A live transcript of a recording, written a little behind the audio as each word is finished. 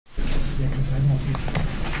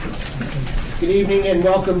Good evening and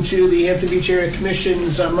welcome to the Hampton Beach Area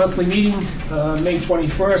Commission's monthly meeting, May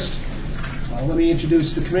 21st. Let me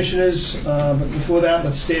introduce the commissioners, but before that,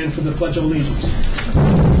 let's stand for the Pledge of Allegiance.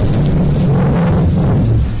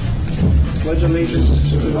 Pledge of Allegiance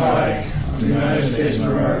to the flag of the United States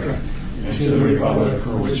of America and to the republic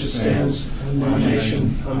for which it stands, one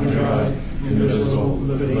nation, under God, indivisible,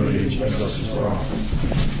 with liberty and justice for all.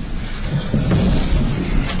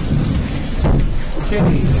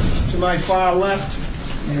 Okay, to my far left,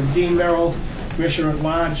 we have Dean Merrill, Commissioner at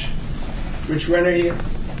Large, Rich Renier,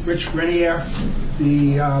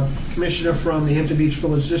 the Commissioner from the Hampton Beach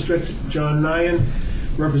Village District, John Nyan,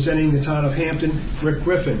 representing the town of Hampton, Rick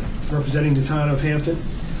Griffin, representing the town of Hampton.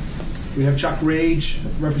 We have Chuck Rage,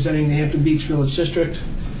 representing the Hampton Beach Village District,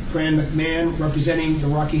 Fran McMahon, representing the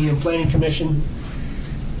Rockingham Planning Commission,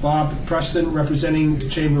 Bob Preston, representing the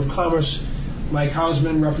Chamber of Commerce, Mike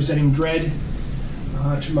Hausman, representing DRED.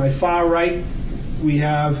 To my far right, we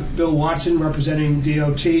have Bill Watson, representing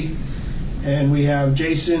DOT, and we have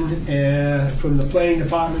Jason from the Planning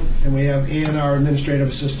Department, and we have Ann, our Administrative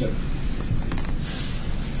Assistant.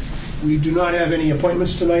 We do not have any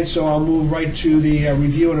appointments tonight, so I'll move right to the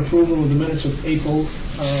review and approval of the minutes of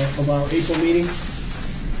our April meeting.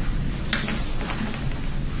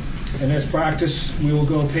 And as practice, we will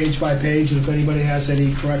go page by page, and if anybody has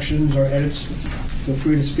any corrections or edits, feel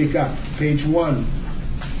free to speak up. Page 1.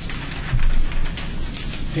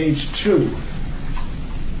 Page 2.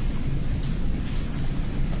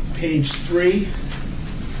 Page 3.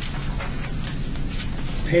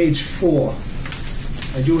 Page 4.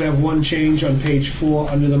 I do have one change on page 4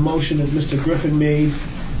 under the motion that Mr. Griffin made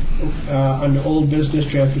under old business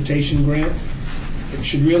transportation grant. It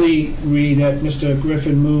should really read that Mr.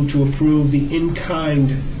 Griffin moved to approve the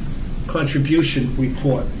in-kind contribution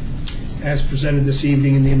report as presented this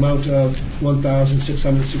evening in the amount of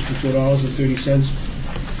 $1,664.30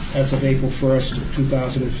 as of April 1st,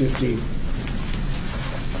 2015.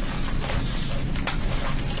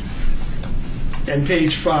 And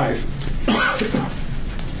page 5.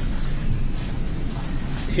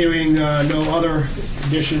 Hearing no other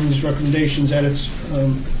additions, recommendations, edits,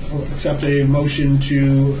 accept a motion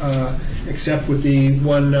to accept with the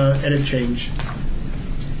one edit change.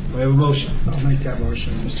 Do I have a motion? I'll make that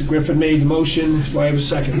motion. Mr. Griffin made the motion. Do I have a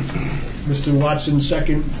second? Mr. Watson,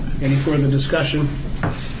 second. Any further discussion?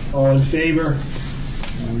 All in favor?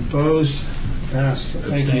 Opposed? Passed.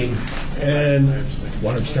 Thank you. And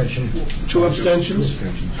one abstention. Two abstentions?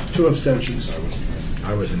 Two abstentions.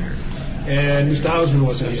 I wasn't there. And Mr. Hausman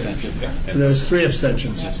wasn't here. So there's 3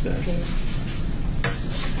 abstentions.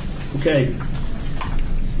 Okay.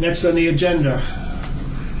 Next on the agenda,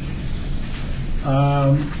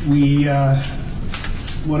 we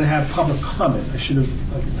want to have public comment. I should have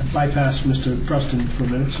bypassed Mr. Preston for a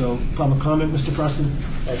minute. So public comment, Mr. Preston?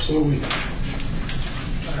 Absolutely.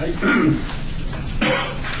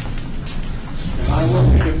 I will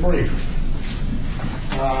make it brief.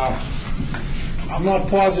 I'm not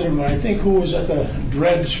positive, but I think who was at the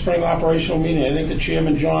DRED spring operational meeting? I think the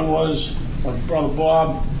chairman, John, was, my brother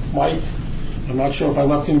Bob, Mike. I'm not sure if I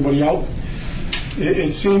left anybody out.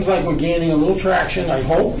 It seems like we're gaining a little traction, I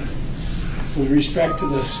hope, with respect to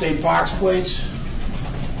the state parks plates.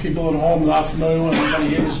 People at home not familiar with them, anybody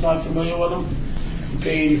here that's not familiar with them, you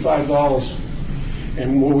pay $85.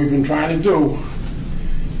 And what we've been trying to do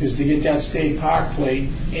is to get that state park plate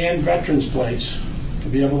and veterans plates to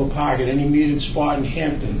be able to park at any metered spot in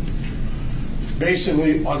Hampton,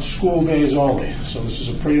 basically on school days only. So this is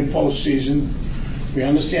a pre- and post-season. We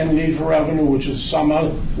understand the need for revenue, which is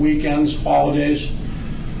summer, weekends, holidays.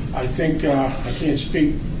 I think, I can't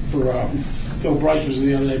speak for, Phil Bryce was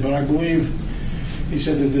the other day, but I believe he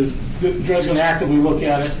said that the DRED's going to actively look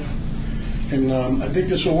at it. And I think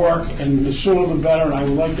this will work, and the sooner the better. And I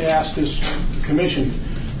would like to ask this commission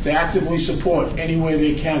to actively support any way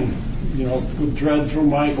they can, you know, with DRED through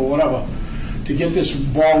Mike or whatever, to get this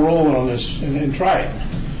ball rolling on this and try it.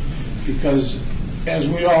 Because as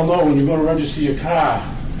we all know, when you go to register your car,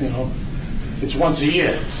 you know, it's once a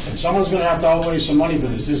year. And someone's going to have to outlay some money for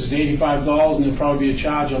this. This is $85, and there'll probably be a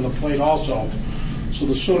charge on the plate also. So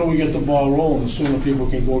the sooner we get the ball rolling, the sooner people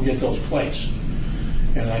can go get those plates.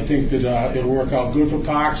 And I think that it'll work out good for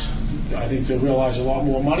parks. I think they'll realize a lot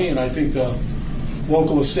more money, and I think the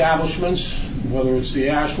local establishments, whether it's the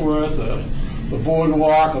Ashworth, the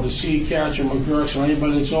Boardwalk, or the Sea Catch, or McGurk's, or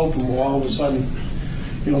anybody that's open, will all of a sudden,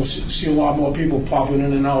 you know, see a lot more people popping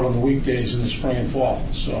in and out on the weekdays in the spring and fall.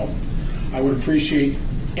 So I would appreciate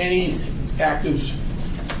any active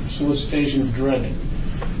solicitation of DRED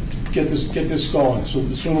to get this going. So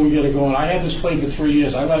the sooner we get it going. I had this plate for 3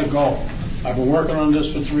 years. I let it go. I've been working on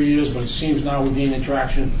this for 3 years, but it seems now we're gaining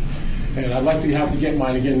traction. And I'd like to have to get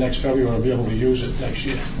mine again next February to be able to use it next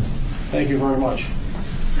year. Thank you very much.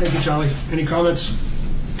 Thank you, Charlie. Any comments?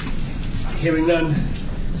 Hearing none,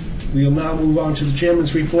 we'll now move on to the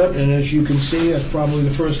chairman's report, and as you can see, it's probably the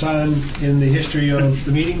first time in the history of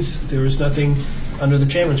the meetings, there is nothing under the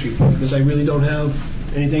chairman's report, because I really don't have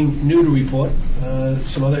anything new to report.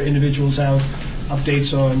 Some other individuals have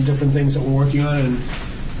updates on different things that we're working on, and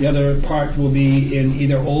the other part will be in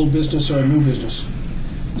either old business or new business.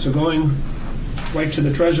 So going right to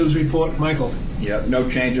the treasurer's report, Michael. Yeah, no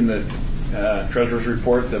change in the treasurer's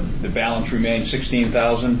report. The balance remains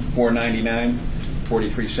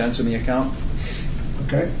 $16,499.43 in the account.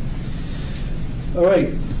 Okay. All right.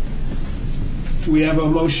 Do we have a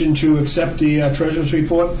motion to accept the treasurer's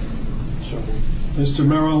report? So, Mr.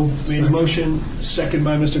 Merrill made a motion, second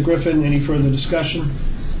by Mr. Griffin. Any further discussion?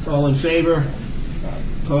 All in favor?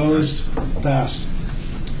 Opposed? Passed.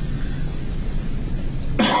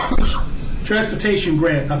 Transportation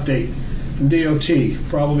grant update from DOT,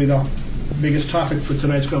 probably the biggest topic for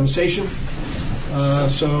tonight's conversation.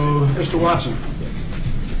 So, Mr. Watson.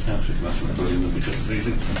 Actually, come out from the podium, it'll be just as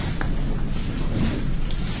easy.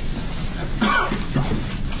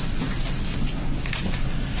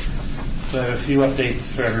 So I have a few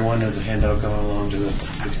updates for everyone. There's a handout going along to the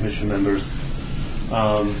commission members.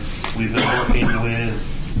 We've been working with,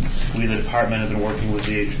 we the department have been working with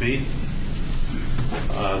VHB.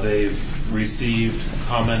 They've received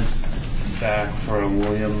comments back from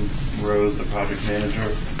William Rose, the project manager,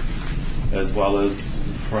 as well as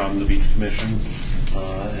from the Beach Commission,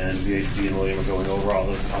 and VHB and William are going over all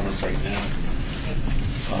those comments right now.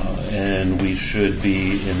 And we should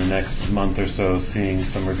be, in the next month or so, seeing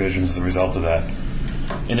some revisions as a result of that.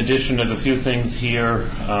 In addition, there's a few things here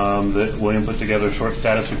that William put together a short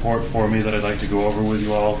status report for me that I'd like to go over with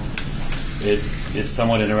you all. It's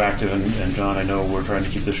somewhat interactive, and John, I know we're trying to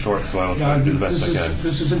keep this short, so I will try to do the best I can.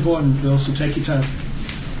 This is important, Bill, so take your time.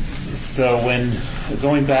 So when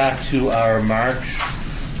going back to our March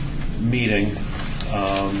meeting,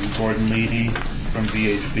 Gordon Levy from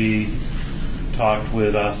VHB talked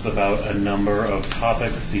with us about a number of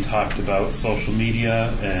topics. He talked about social media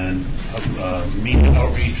and media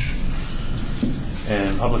outreach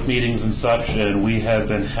and public meetings and such, and we have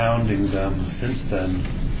been hounding them since then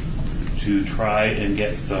to try and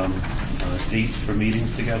get some dates for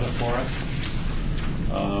meetings together for us.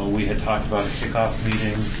 We had talked about a kickoff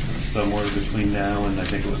meeting somewhere between now and I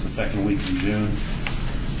think it was the second week in June.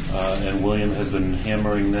 And William has been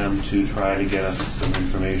hammering them to try to get us some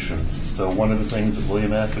information. So one of the things that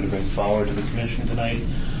William asked me to bring forward to the commission tonight,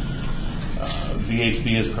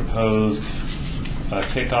 VHB has proposed a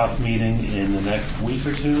kickoff meeting in the next week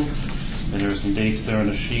or two. And there are some dates there on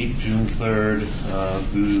the sheet, June 3rd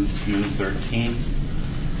through June 13th,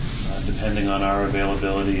 depending on our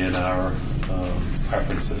availability and our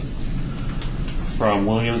preferences. From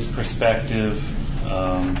William's perspective,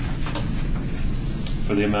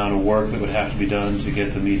 for the amount of work that would have to be done to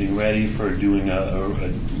get the meeting ready for doing a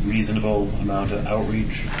reasonable amount of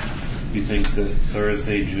outreach, he thinks that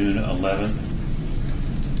Thursday, June 11th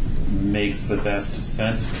makes the best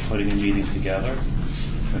sense for putting a meeting together.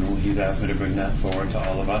 And he's asked me to bring that forward to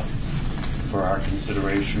all of us for our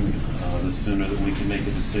consideration. The sooner that we can make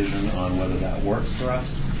a decision on whether that works for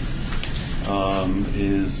us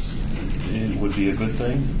it would be a good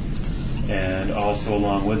thing. And also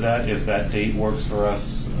along with that, if that date works for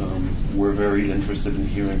us, we're very interested in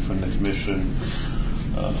hearing from the commission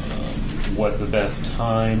what the best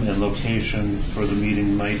time and location for the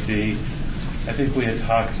meeting might be. I think we had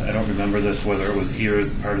talked, I don't remember this, whether it was here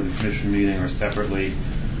as part of the commission meeting or separately.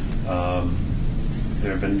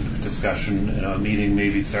 There have been discussion in a meeting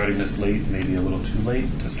maybe starting this late, maybe a little too late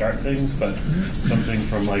to start things, but something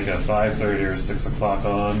from like a 5:30 or 6 o'clock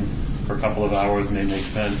on for a couple of hours may make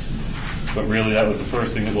sense. But really that was the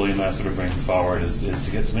first thing that William asked me to bring forward is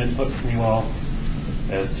to get some input from you all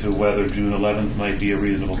as to whether June 11th might be a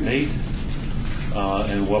reasonable date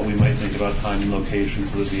and what we might think about time and location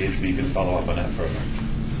so that VHB can follow up on that further.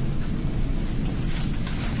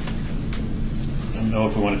 I don't know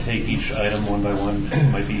if we want to take each item one by one.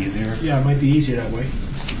 It might be easier. Yeah, it might be easier that way.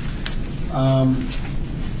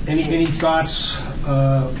 Any thoughts,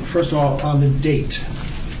 first of all, on the date?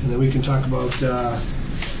 And then we can talk about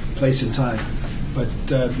place and time. But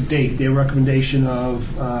the date, their recommendation of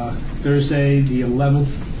Thursday, the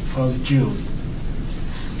 11th of June.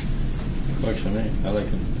 Works for me. I like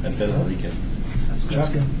it. I've done the weekend.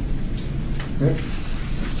 Chuck? Rick?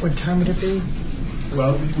 What time would it be?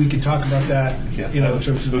 Well, we could talk about that, in terms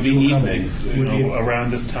of... It would be evening, Would be-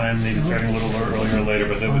 around this time, maybe starting a little earlier or later,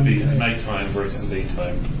 but that would be nighttime versus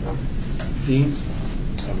daytime. Dean?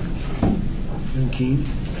 And Keen?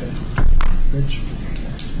 Okay. Rich?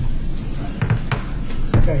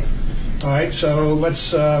 Okay. All right, so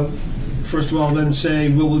let's, first of all, then say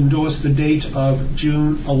we'll endorse the date of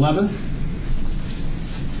June 11th.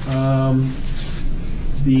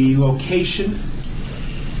 The location,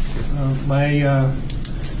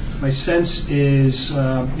 my sense is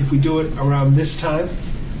if we do it around this time,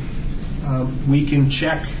 we can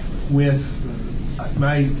check with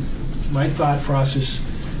my thought process,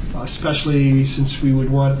 especially since we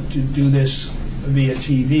would want to do this via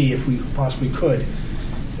TV if we possibly could,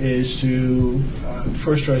 is to,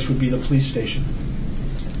 first choice would be the police station.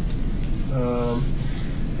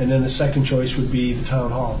 And then the second choice would be the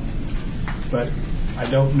town hall. But I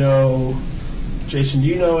don't know, Jason, do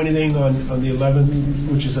you know anything on the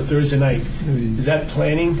 11th, which is a Thursday night? Is that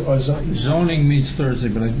planning or zoning? Zoning meets Thursday,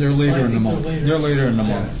 but they're later in the month. They're later in the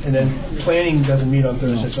month. And then planning doesn't meet on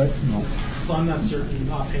Thursdays, right? No. So I'm not certain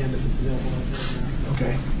offhand if it's available right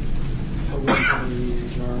Okay. now. How many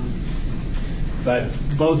meetings are on?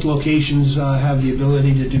 But both locations have the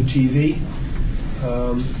ability to do TV.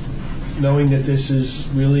 Knowing that this is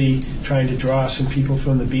really trying to draw some people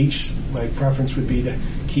from the beach, my preference would be to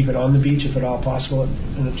keep it on the beach if at all possible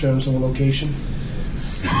in terms of the location.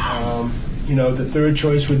 The third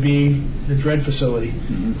choice would be the Dread facility,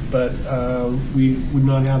 but we would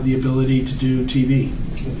not have the ability to do TV.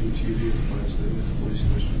 Can't do TV at the fire station, at the police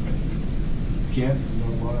station. Can't?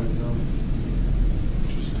 Not live, no.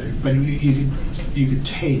 Just tape. But you could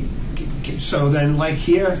tape. So then, like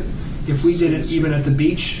here, if we did it even at the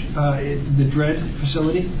beach, the Dread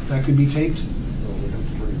facility, that could be taped? No, we'd have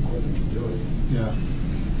to bring equipment to do it. Yeah.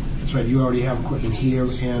 That's right, you already have equipment here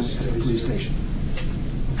and at the police station.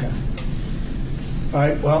 Okay. All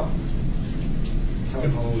right, well, Town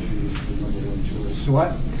hall would be the number one choice. so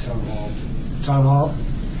what? Town hall. Town hall?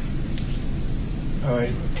 All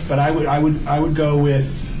right, but I would go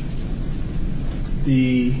with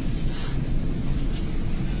the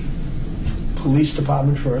police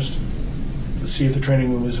department first. Let's see if the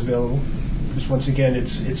training room is available. Because once again,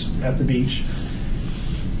 it's at the beach.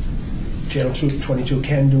 Channel 22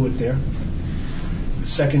 can do it there. The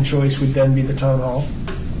second choice would then be the town hall.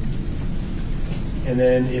 And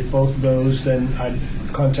then if both of those, then I'd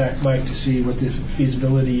contact Mike to see what the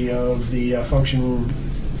feasibility of the function room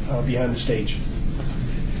behind the stage.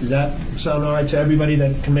 Does that sound all right to everybody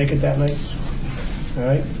that can make it that night? All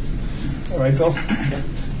right? All right, Bill?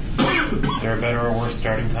 Is there a better or worse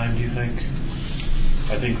starting time, do you think?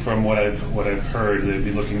 I think from what I've heard, they'd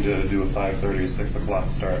be looking to do a 5:30 or 6 o'clock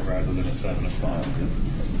start rather than a 7 o'clock.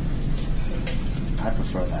 I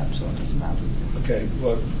prefer that, so it doesn't matter. Okay,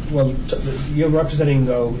 well, you're representing,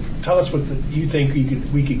 though, tell us what you think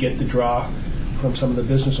we could get the draw from some of the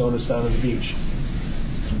business owners down at the beach.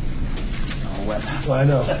 It's all wet. Well, I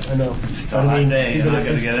know. It's a hot day, you're not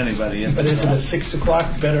going to get anybody in. But is it a 6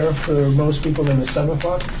 o'clock better for most people than a 7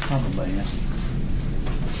 o'clock? Probably, yeah.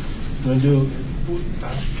 We'll do,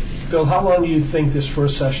 Bill, how long do you think this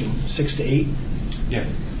first session? 6 to 8? Yeah.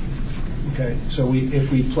 Okay, so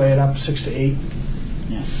if we play it up 6 to 8?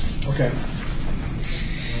 Yeah. Okay.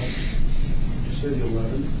 You say the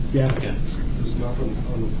 11th? Yeah. Yes. There's nothing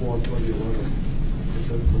on the 4th or the 11th.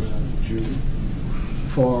 For June,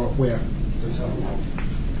 For where? the town hall.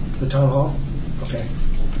 The town hall? Okay.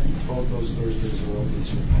 Both those Thursdays are open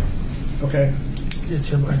so far. Okay. I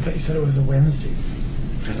thought you said it was a Wednesday.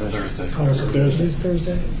 It's a Thursday. Oh, it's a Thursday. It is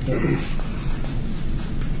Thursday?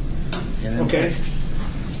 Okay.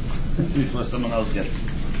 Before someone else gets it.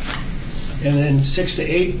 And then 6 to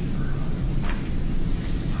 8?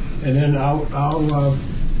 And then I'll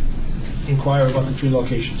inquire about the 3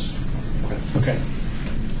 locations. Okay.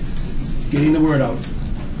 Getting the word out.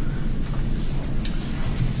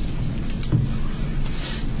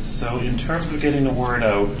 So in terms of getting the word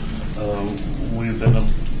out,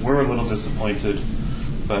 we're a little disappointed,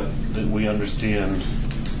 but we understand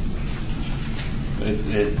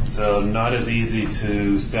it's not as easy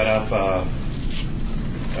to set up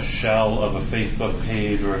a shell of a Facebook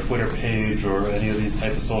page or a Twitter page or any of these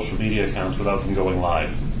type of social media accounts without them going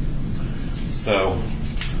live. So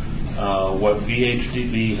what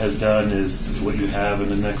VHDB has done is what you have in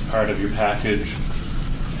the next part of your package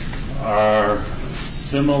are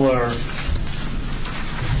similar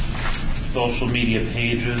social media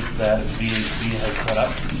pages that VHB has set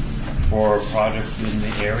up for projects in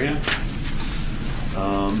the area.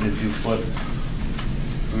 If you flip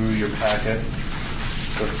through your packet,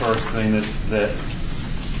 the first thing that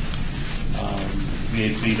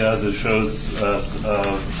VHB does is shows us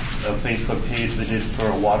a Facebook page they did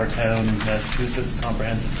for Watertown, Massachusetts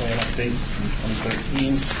Comprehensive Plan Update in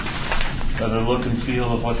 2013. The look and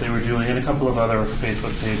feel of what they were doing, and a couple of other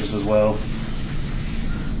Facebook pages as well.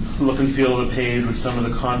 Look and feel of the page with some of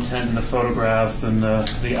the content and the photographs and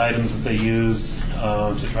the items that they use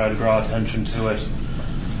to try to draw attention to it.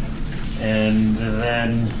 And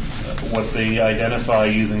then what they identify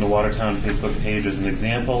using the Watertown Facebook page as an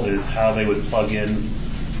example is how they would plug in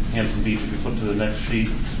Hampton Beach. If you flip to the next sheet,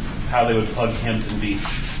 how they would plug Hampton Beach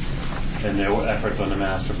and their efforts on the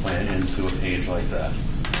master plan into a page like that.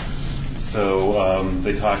 So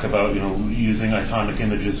they talk about using iconic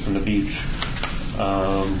images from the beach,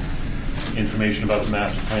 information about the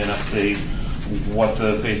master plan update, what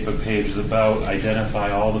the Facebook page is about,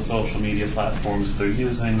 identify all the social media platforms they're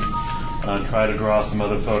using, try to draw some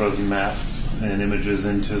other photos and maps and images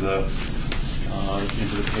into the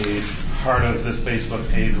page. Part of this Facebook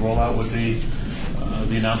page rollout would be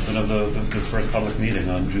the announcement of this first public meeting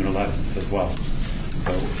on June 11th as well.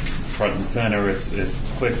 So front and center, it's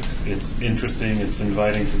quick, it's interesting, it's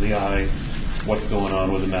inviting to the eye what's going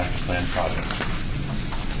on with the master plan project.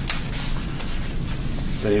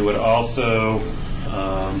 They would also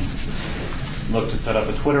look to set up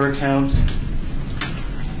a Twitter account.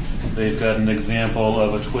 They've got an example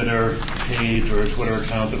of a Twitter page or a Twitter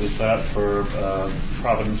account that was set up for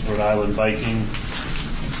Providence, Rhode Island biking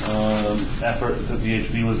effort that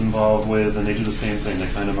VHB was involved with, and they do the same thing. They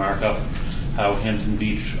kind of mark up how Hampton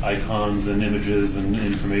Beach icons and images and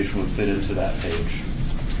information would fit into that page.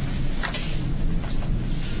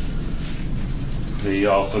 They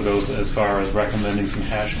also go as far as recommending some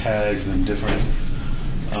hashtags and different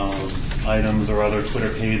items or other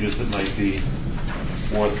Twitter pages that might be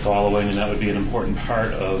worth following, and that would be an important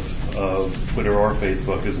part of Twitter or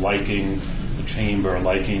Facebook, is liking the chamber,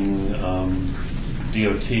 liking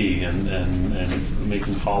DOT, and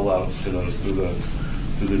making call-outs to those through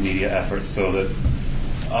the media efforts, so that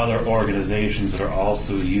other organizations that are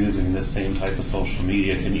also using this same type of social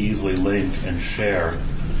media can easily link and share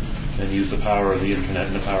and use the power of the internet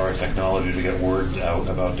and the power of technology to get word out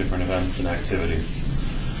about different events and activities.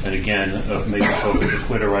 And again, make the focus of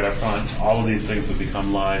Twitter right up front. All of these things would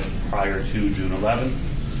become live prior to June 11th,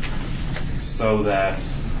 so that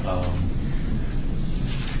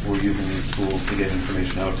we're using these tools to get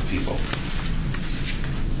information out to people.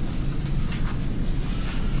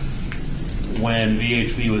 When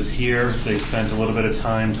VHB was here, they spent a little bit of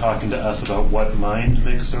time talking to us about what Mind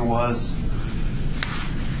Mixer was.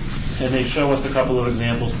 And they show us a couple of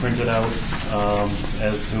examples printed out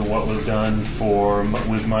as to what was done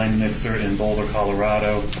with Mind Mixer in Boulder,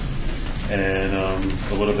 Colorado, and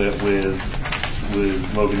a little bit with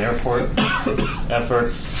Logan Airport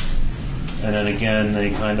efforts. And then again, they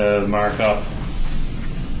kind of mark up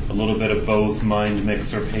a little bit of both Mind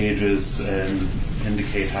Mixer pages and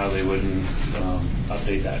indicate how they would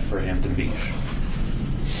update that for Hampton Beach.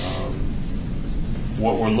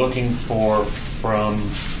 What we're looking for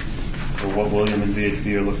or what William and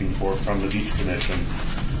VHB are looking for from the Beach Commission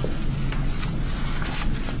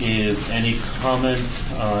is any comment.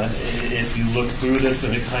 If you look through this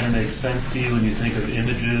and it kind of makes sense to you and you think of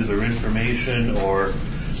images or information or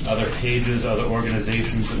other pages, other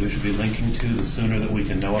organizations that we should be linking to, the sooner that we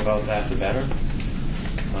can know about that, the better.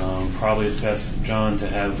 Probably it's best, John, to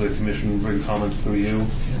have the Commission bring comments through you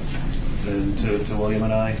and to William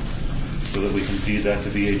and I, so that we can feed that to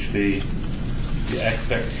VHB. The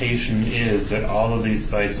expectation is that all of these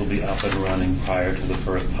sites will be up and running prior to the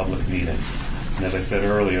first public meeting. And as I said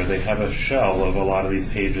earlier, they have a shell of a lot of these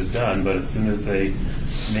pages done, but as soon as they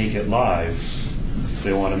make it live,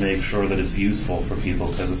 they want to make sure that it's useful for people,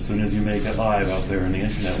 because as soon as you make it live out there in the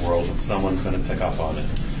internet world, someone's going to pick up on it.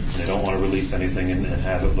 And they don't want to release anything and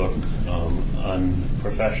have it look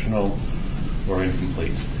unprofessional or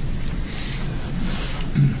incomplete.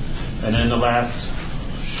 And then the last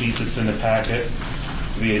sheet that's in the packet,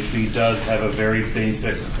 VHB does have a very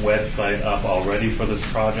basic website up already for this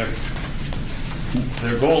project.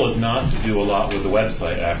 Their goal is not to do a lot with the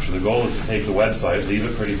website, actually. The goal is to take the website, leave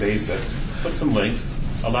it pretty basic, put some links,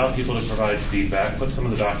 allow people to provide feedback, put some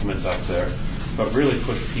of the documents up there, but really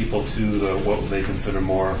push people to what they consider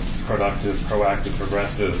more productive, proactive,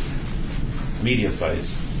 progressive media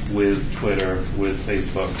sites with Twitter, with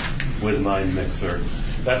Facebook, with Mind Mixer.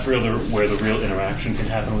 That's really where the real interaction can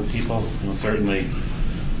happen with people. Certainly,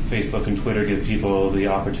 Facebook and Twitter give people the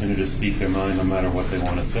opportunity to speak their mind no matter what they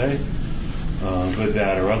want to say, good,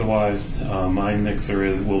 bad, or otherwise. Mind Mixer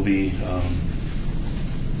will be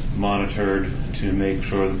monitored to make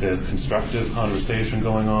sure that there's constructive conversation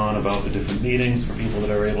going on about the different meetings for people that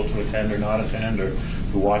are able to attend or not attend, or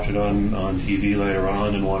who watch it on TV later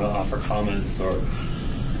on and want to offer comments or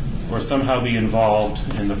somehow be involved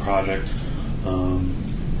in the project.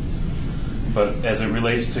 But as it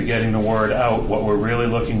relates to getting the word out, what we're really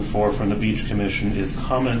looking for from the Beach Commission is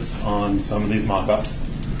comments on some of these mock-ups.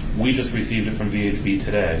 We just received it from VHB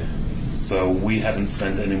today, so we haven't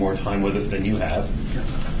spent any more time with it than you have.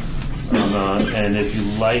 And if you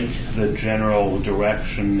like the general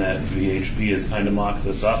direction that VHB has kind of mocked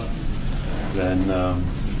this up, then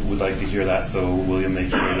we'd like to hear that, so William makes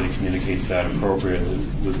sure that he communicates that appropriately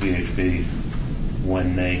with VHB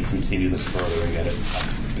when they continue this further and get it up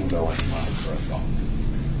and going for us all.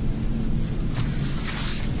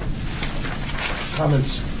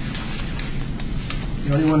 Comments?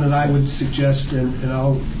 The only one that I would suggest, and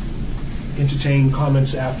I'll entertain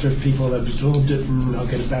comments after people have absorbed it, and I'll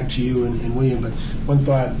get it back to you and William, but one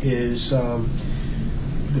thought is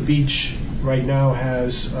the beach right now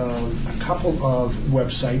has a couple of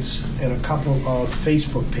websites and a couple of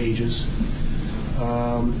Facebook pages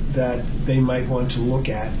that they might want to look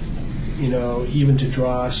at, even to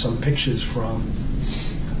draw some pictures from,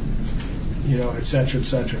 et cetera, et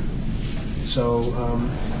cetera. So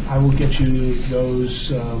I will get you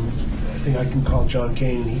those. I think I can call John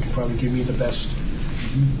Kane, and he can probably give me the best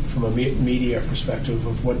from a media perspective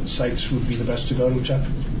of what sites would be the best to go to, Chuck.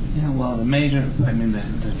 Yeah, well, the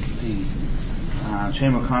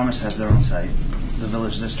Chamber of Commerce has their own site. The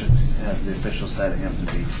Village District has the official site of Hampton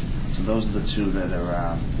Beach. So those are the two that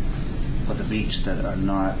are for the beach that are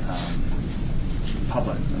not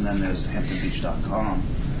public. And then there's HamptonBeach.com,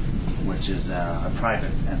 which is a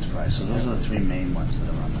private enterprise. So those are the three main ones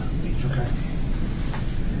that are on the beach. Okay.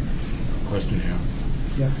 Question here.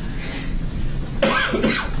 Yeah.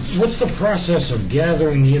 What's the process of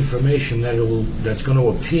gathering the information that's going to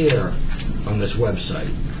appear on this website?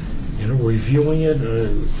 Reviewing it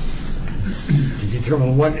to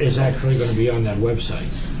determine what is actually going to be on that website.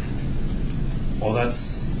 Well,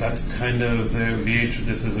 that's kind of the VH.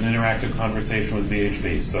 This is an interactive conversation with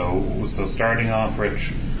VHB. So starting off,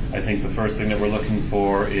 Rich, I think the first thing that we're looking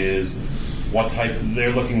for is what type.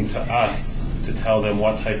 They're looking to us to tell them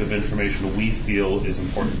what type of information we feel is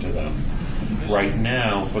important to them. Right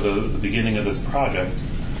now, for the beginning of this project,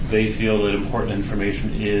 they feel that important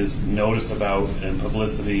information is notice about and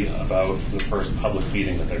publicity about the first public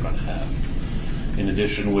meeting that they're going to have. In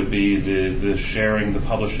addition would be the sharing, the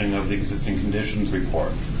publishing of the existing conditions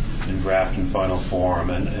report in draft and final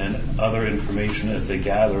form, and other information as they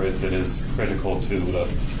gather it that is critical to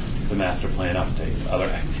the master plan update. Other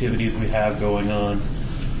activities we have going on.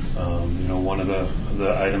 One of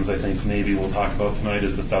the items I think maybe we'll talk about tonight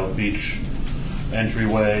is the South Beach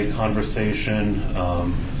entryway conversation.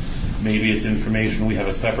 Maybe it's information. We have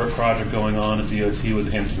a separate project going on at DOT with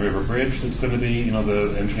the Hampton River Bridge that's going to be,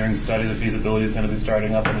 the engineering study, the feasibility is going to be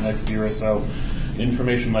starting up in the next year or so.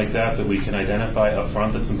 Information like that we can identify up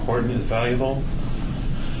front that's important is valuable.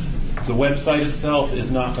 The website itself is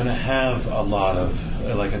not going to have a lot of,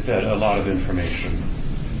 like I said, a lot of information.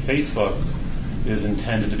 Facebook is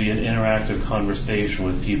intended to be an interactive conversation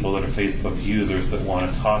with people that are Facebook users that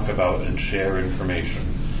want to talk about and share information.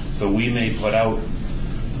 So we may put out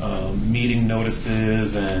meeting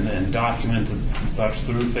notices and documents and such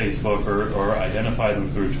through Facebook or identify them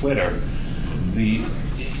through Twitter. The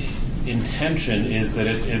intention is that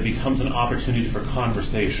it becomes an opportunity for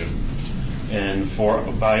conversation and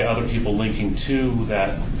by other people linking to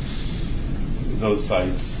those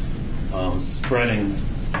sites, spreading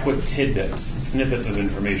quick tidbits, snippets of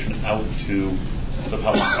information out to the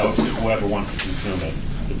public, out to whoever wants to consume it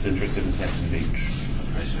that's interested in Hampton Beach.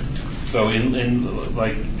 I see. So in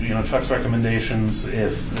like Chuck's recommendations,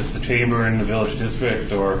 if the Chamber and the Village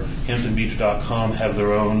District or HamptonBeach.com have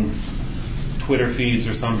their own Twitter feeds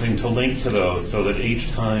or something to link to those, so that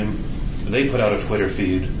each time they put out a Twitter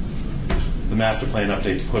feed, the master plan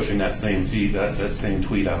update's pushing that same feed, that same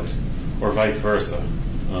tweet out, or vice versa.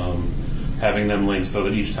 Having them linked so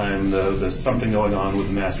that each time there's something going on with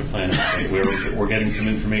the master plan update, we're getting some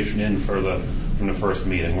information in from the first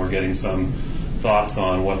meeting. We're getting some thoughts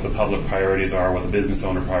on what the public priorities are, what the business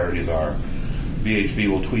owner priorities are. VHB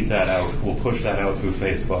will tweet that out, will push that out through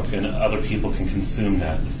Facebook, and other people can consume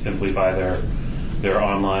that simply by their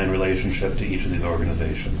online relationship to each of these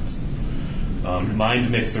organizations. Mind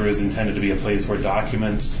Mixer is intended to be a place where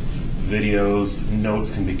documents, videos, notes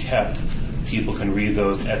can be kept. People can read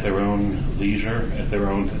those at their own leisure, at their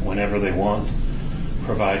own whenever they want,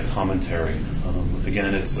 provide commentary.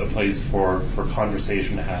 Again, it's a place for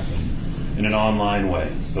conversation to happen in an online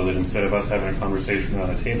way, so that instead of us having a conversation around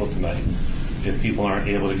a table tonight, if people aren't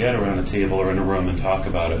able to get around a table or in a room and talk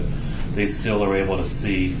about it, they still are able to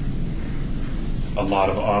see a lot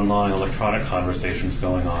of online electronic conversations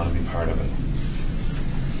going on and be part of it.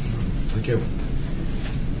 Thank you.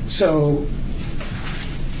 So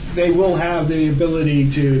they will have the ability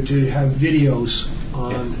to have videos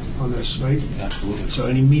on Yes. on this, right? Absolutely. So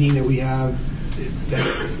any meeting that we have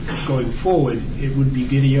that going forward, it would be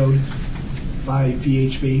videoed by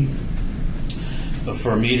VHB?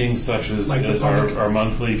 For meetings such as, Like the as public- our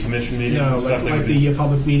monthly commission meetings No, and stuff, like they would be, the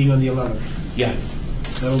public meeting on the 11th. yeah,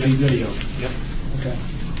 That will be videoed. yep. Okay.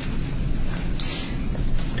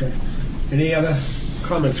 Okay. Any other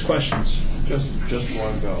comments, questions? Just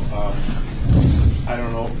one go. I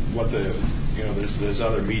don't know what there's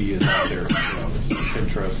other medias out there, there's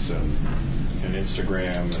Pinterest and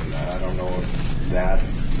Instagram, and I don't know if that,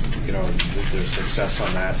 if there's success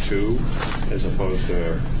on that too, as opposed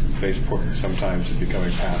to Facebook sometimes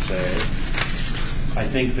becoming passe. I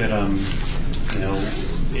think that,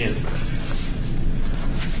 if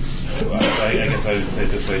I guess I would say it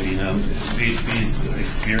this way, Dean. VHB's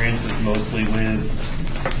experience is mostly with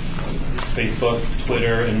Facebook,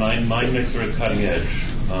 Twitter, and MindMixer is cutting edge.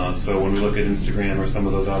 So when we look at Instagram or some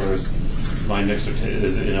of those others, MindMixer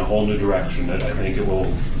is in a whole new direction that I think it will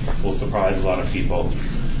surprise a lot of people.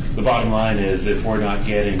 The bottom line is, if we're not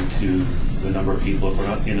getting to the number of people, if we're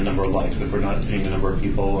not seeing the number of likes, if we're not seeing the number of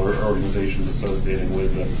people or organizations associating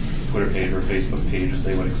with the Twitter page or Facebook page as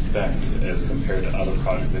they would expect as compared to other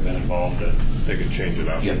projects they've been involved in. They could change it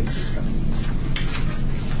up. Yep.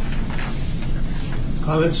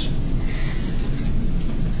 Comments?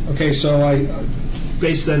 Okay, so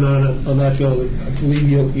based then on that, Bill, I believe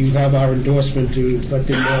you have our endorsement to let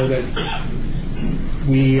them know that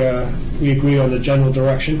we agree on the general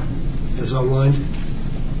direction as outlined.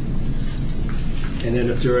 And then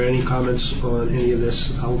if there are any comments on any of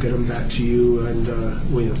this, I'll get them back to you and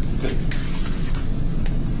William. Good.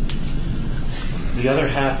 The other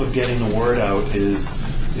half of getting the word out is,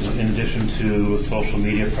 in addition to a social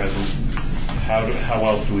media presence, how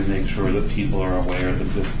else do we make sure that people are aware that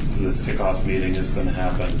this kickoff meeting is going to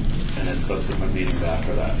happen, and then subsequent meetings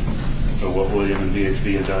after that? So what William and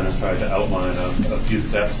VHB have done is tried to outline a few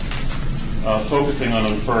steps, focusing on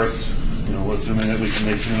them first. Assuming that we can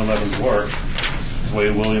make June 11th work, the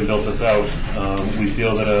way William built this out, we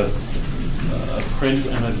feel that a print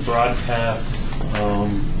and a broadcast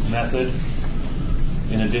method,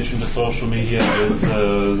 in addition to social media, is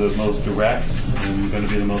the most direct and going to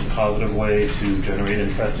be the most positive way to generate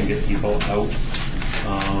interest and get people out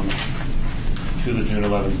to the June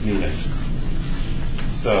 11th meeting.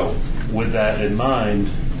 So, with that in mind,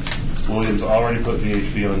 William's already put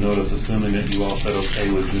VHB on notice, assuming that you all said okay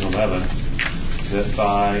with June 11th, that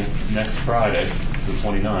by next Friday, the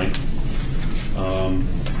 29th,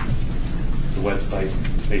 the website,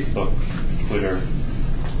 Facebook, Twitter,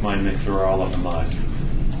 MindMixer are all up and live.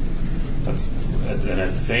 And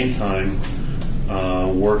at the same time,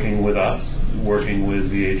 working with us, working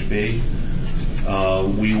with VHB,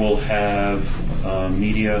 we will have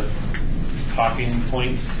media talking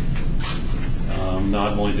points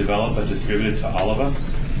not only developed but distributed to all of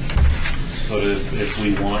us. So that if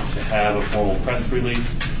we want to have a formal press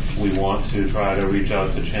release, we want to try to reach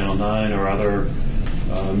out to Channel 9 or other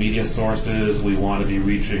media sources, we want to be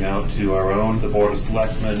reaching out to the Board of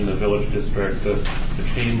Selectmen, the Village District, the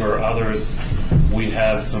Chamber, others. We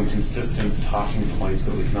have some consistent talking points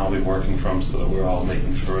that we can all be working from, so that we're all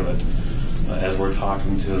making sure that as we're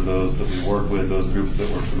talking to those that we work with, those groups that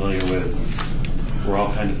we're familiar with, we're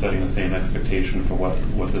all kind of setting the same expectation for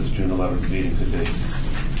what this June 11th meeting could be.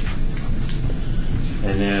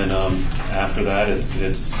 And then after that,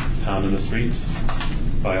 it's pounding the streets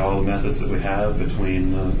by all the methods that we have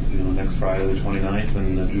between next Friday the 29th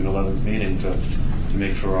and the June 11th meeting to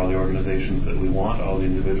make sure all the organizations that we want, all the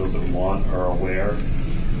individuals that we want are aware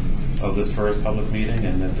of this first public meeting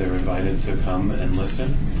and that they're invited to come and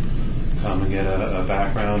listen, come and get a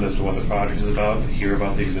background as to what the project is about, hear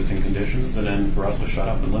about the existing conditions, and then for us to shut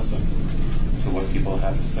up and listen to what people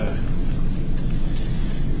have to say.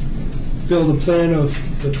 Bill, the plan of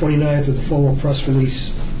the 29th of the formal press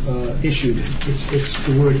release issued, it's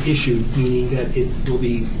the word issued, meaning that it will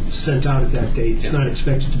be sent out at that date. It's Yes. not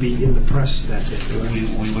expected to be in the press that day.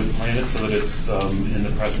 We would plan it so that it's in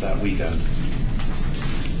the press that weekend.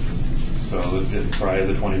 So if Friday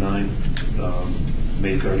the 29th,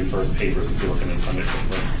 May 31st papers, if you look in the Sunday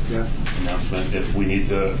paper Yeah. announcement. If we need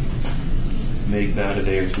to make that a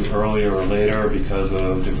day or two earlier or later because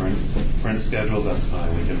of different print schedules, that's fine.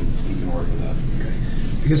 We can work with that.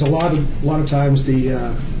 Because a lot of times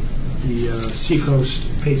the the Seacoast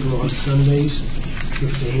paper on Sundays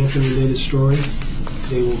with the Hampton-related story.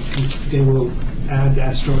 They will add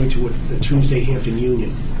that story to the Tuesday Hampton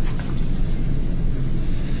Union,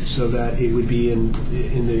 so that it would be in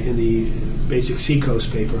the basic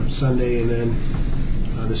Seacoast paper Sunday, and then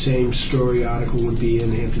the same story article would be in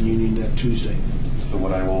the Hampton Union that Tuesday. So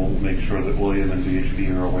what I will make sure that William and VHB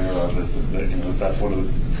are aware of is that if that's one of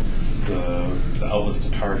the outlets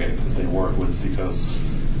to target, that they work with Seacoast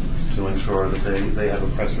to ensure that they have a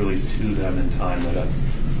press release to them in time that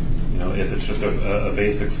if it's just a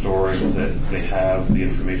basic story, that they have the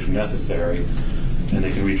information necessary, and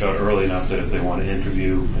they can reach out early enough that if they want to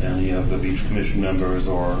interview any of the beach commission members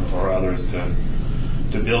or others to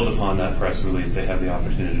build upon that press release, they have the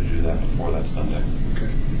opportunity to do that before that Sunday. Okay.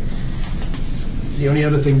 The only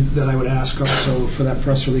other thing that I would ask also for that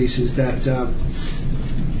press release is that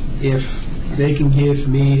if they can give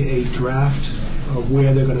me a draft of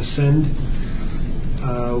where they're going to send,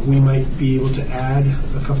 we might be able to add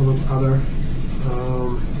a couple of other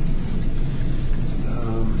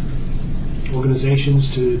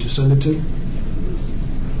organizations to send it to.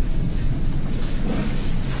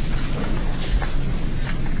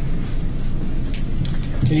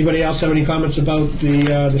 Anybody else have any comments about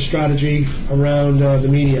the strategy around the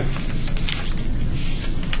media?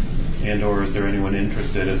 And/or is there anyone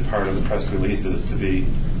interested as part of the press releases to be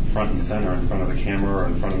front and center in front of the camera or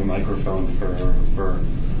in front of the microphone for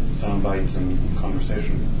sound bites and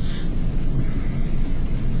conversation?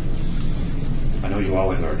 I know you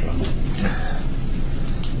always are, John.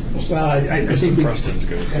 Well, I think we Preston's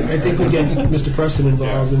good. I think we get Mr. Preston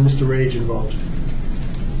involved and Mr. Rage involved.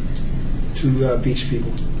 Two beach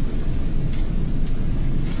people.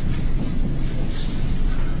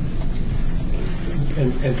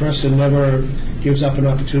 And Preston never gives up an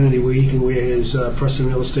opportunity where he can wear his Preston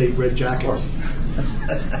Real Estate red jacket. Of course.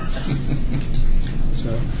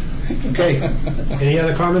 So, okay. Any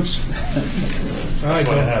other comments? All right. That's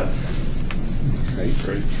what I have.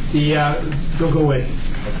 Great. Don't go away.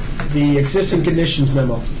 The existing conditions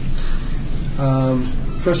memo.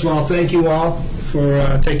 First of all, thank you all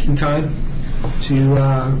for taking time to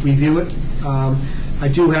review it. I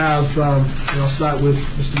do have, and I'll start with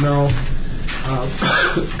Mr. Merrill.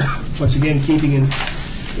 Once again, keeping in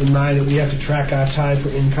mind that we have to track our time for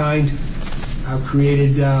in-kind, I've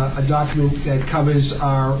created a document that covers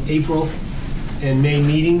our April and May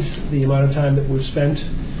meetings, the amount of time that we've spent,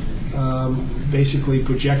 basically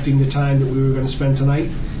projecting the time that we were going to spend tonight,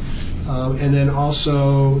 and then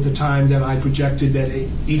also the time that I projected that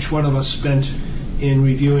each one of us spent in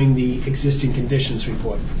reviewing the existing conditions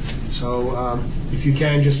report. So if you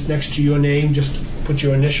can, just next to your name, just put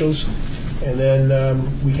your initials, and then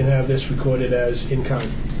we can have this recorded as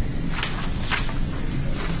in-kind.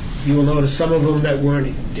 You will notice some of them that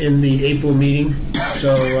weren't in the April meeting,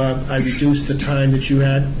 so I reduced the time that you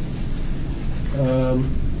had.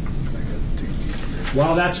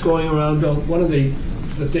 While that's going around, Bill, one of the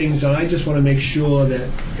things, and I just want to make sure that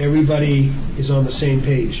everybody is on the same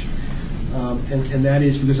page, and that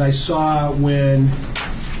is because I saw when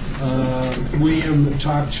William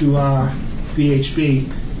talked to our VHB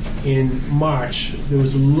in March, there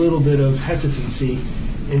was a little bit of hesitancy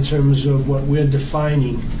in terms of what we're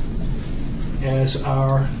defining as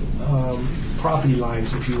our property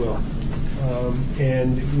lines, if you will.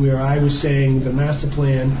 And where I was saying the master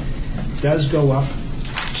plan does go up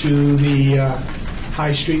to the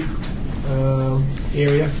High Street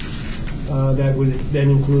area. That would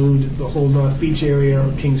then include the whole North Beach area,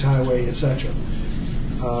 Kings Highway, etc.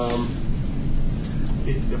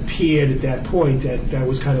 It appeared at that point that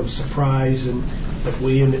was kind of a surprise, and that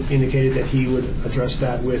William indicated that he would address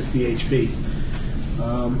that with VHB.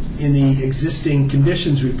 In the existing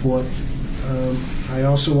conditions report, I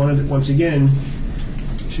also wanted, once again,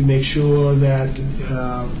 to make sure that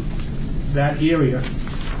that area,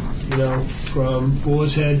 from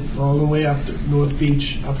Boar's Head all the way up to North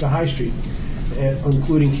Beach, up to High Street,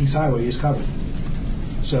 including Kings Highway, is covered.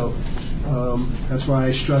 So that's why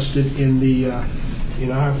I stressed it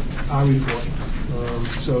in our report.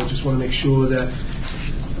 So just want to make sure that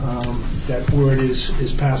that word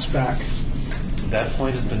is passed back. That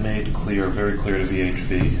point has been made clear, very clear to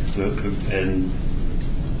VHB, and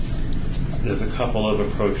there's a couple of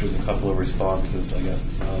approaches, a couple of responses, I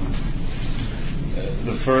guess.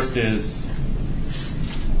 The first is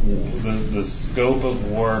the scope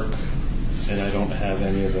of work, and I don't have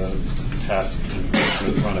any of the task information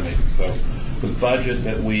in front of me. So the budget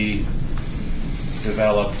that we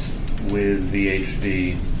developed with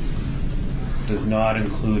VHB does not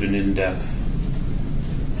include an in-depth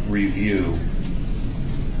review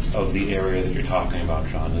of the area that you're talking about,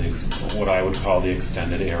 John, what I would call the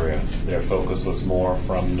extended area. Their focus was more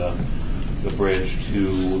from the bridge to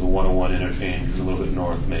the 101 interchange, a little bit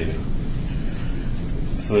north maybe.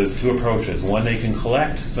 So there's two approaches. One, they can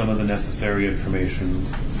collect some of the necessary information,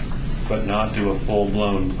 but not do a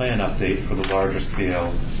full-blown plan update for the larger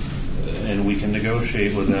scale, and we can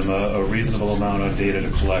negotiate with them a reasonable amount of data to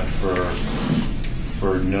collect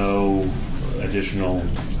for no additional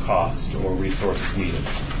cost or resources needed,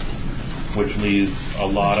 which leaves a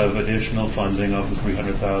lot of additional funding of the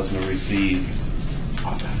 $300,000 to receive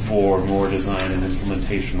for more design and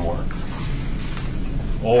implementation work.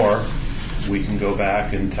 Or we can go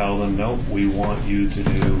back and tell them, nope, we want you to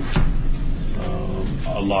do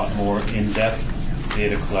a lot more in-depth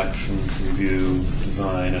data collection, review,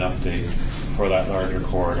 design, and update for that larger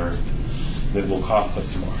corridor that will cost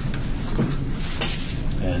us more.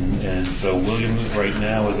 And so William right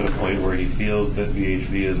now is at a point where he feels that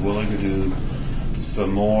VHB is willing to do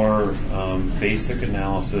some more basic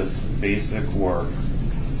analysis, basic work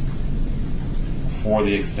for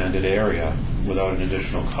the extended area without an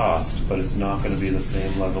additional cost, but it's not going to be the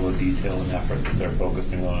same level of detail and effort that they're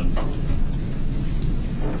focusing on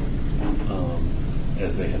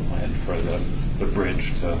as they had planned for the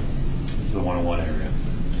bridge to the 101 area.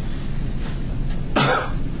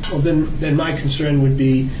 Well, then my concern would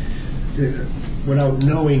be, without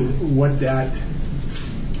knowing what that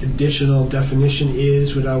additional definition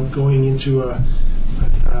is, without going into a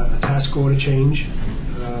task order change,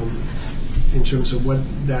 in terms of what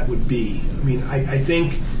that would be. I mean, I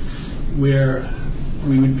think where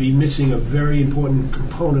we would be missing a very important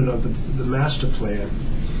component of the master plan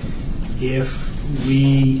if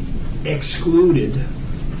we excluded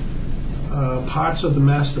parts of the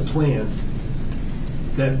master plan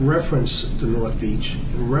that reference the North Beach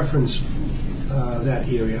and reference that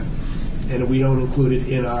area, and we don't include it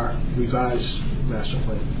in our revised master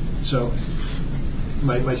plan. So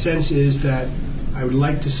my sense is that I would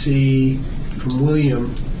like to see from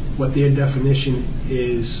William what their definition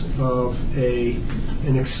is of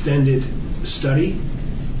an extended study,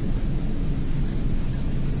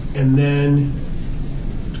 and then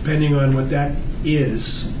depending on what that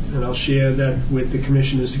is, and I'll share that with the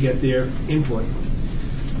commissioners to get their input.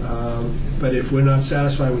 But if we're not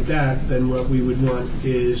satisfied with that, then what we would want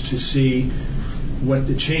is to see what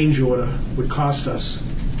the change order would cost us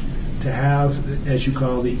to have, as you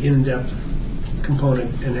call, the in-depth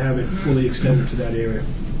component and have it fully extended to that area.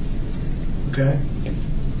 Okay?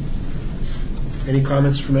 Any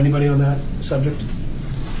comments from anybody on that subject?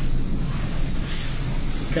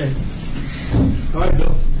 Okay. All right,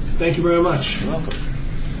 Bill. Thank you very much. You're welcome.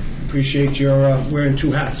 Appreciate your wearing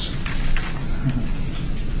two hats.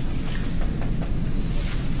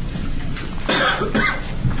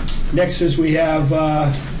 Next is we have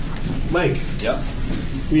Mike. Yep.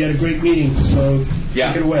 We had a great meeting, so Yeah.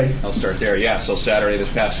 take it away. I'll start there. Yeah, so this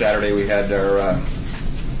past Saturday, we had our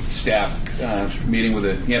staff meeting with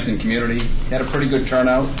the Hampton community. Had a pretty good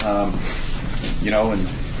turnout, and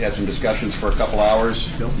had some discussions for a couple hours.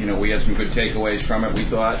 Yep. We had some good takeaways from it, we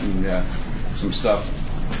thought, and some stuff,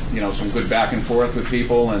 some good back and forth with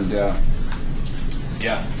people, and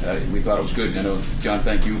we thought it was good. I know, John,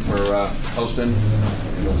 thank you for hosting.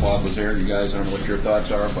 I know Bob was there. You guys, I don't know what your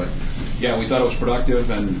thoughts are, but yeah, we thought it was productive,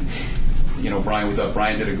 and Brian, we thought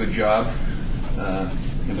Brian did a good job, him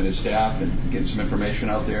and his staff, and getting some information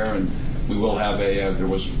out there. And we will have there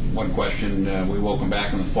was one question, we will come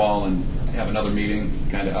back in the fall and have another meeting,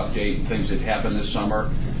 kind of update things that happened this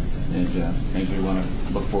summer, and things we want to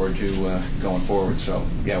look forward to going forward. So,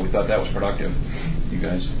 yeah, we thought that was productive, you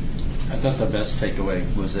guys. I thought the best takeaway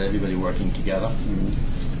was everybody working together.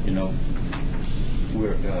 Mm-hmm.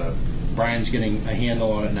 Brian's getting a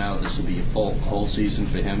handle on it now. This will be a whole season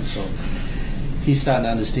for him, so he's starting to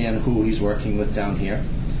understand who he's working with down here.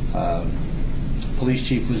 Police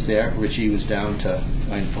chief was there. Richie was down to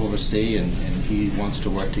oversee, and he wants to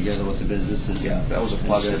work together with the businesses. Yeah, that was a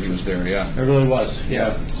plus that he was there, yeah. It really was,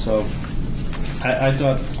 Yeah. So I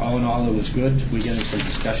thought all in all it was good. We're getting some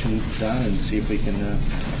discussion done and see if we can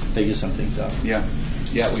figure some things out. Yeah,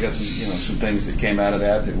 we got some things that came out of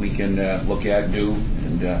that we can look at and do,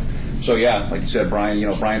 and so yeah, like you said, Brian.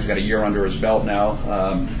 Brian's got a year under his belt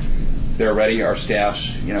now. They're ready. Our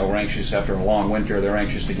staffs, we're anxious after a long winter. They're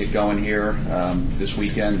anxious to get going here this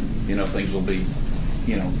weekend. Things will be,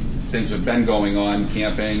 things have been going on,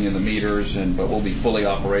 camping and the meters, but we'll be fully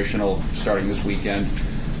operational starting this weekend.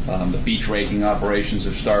 The beach raking operations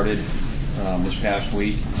have started this past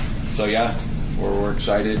week. So yeah, we're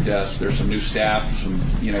excited. There's some new staff.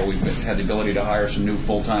 We've had the ability to hire some new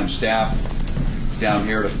full-time staff down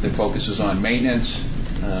here that focuses on maintenance.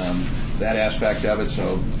 that aspect of it,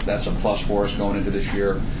 so that's a plus for us going into this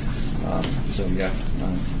year. So yeah,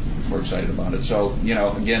 we're excited about it. So,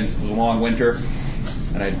 again, it was a long winter,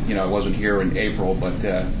 and I wasn't here in April, but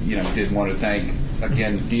did want to thank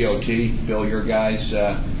again DOT, Bill, your guys.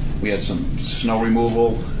 We had some snow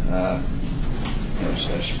removal.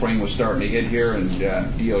 Spring was starting to hit here, and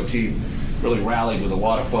DOT really rallied with a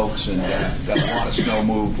lot of folks and got a lot of snow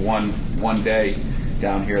moved one day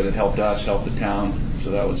down here that helped us, helped the town.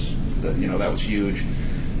 So that was huge.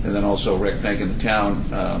 And then also Rick thanking the town.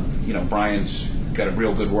 Brian's got a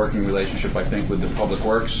real good working relationship, I think, with the Public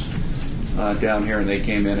Works down here, and they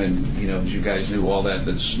came in and, as you guys knew, all that,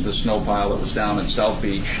 the snow pile that was down at South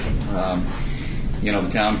Beach, the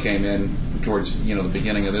town came in towards, the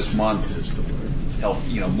beginning of this month, helped,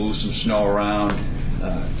 move some snow around,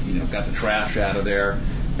 got the trash out of there,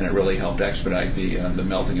 and it really helped expedite the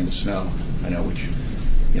melting of the snow. I know, which,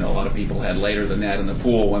 a lot of people had later than that in the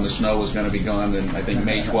pool when the snow was going to be gone. And I think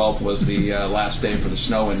May 12th was the last day for the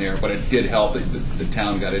snow in there, but it did help that the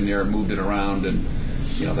town got in there and moved it around, and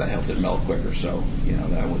that helped it melt quicker. So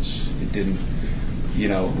it didn't.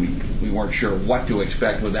 We weren't sure what to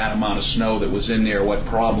expect with that amount of snow that was in there, what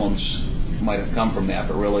problems might have come from that,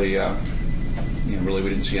 but really, really we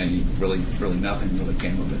didn't see any, really nothing really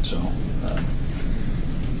came of it. So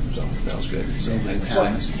that was good. So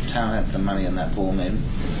town had some money in that pool, maybe.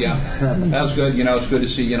 Yeah, that was good. It's good to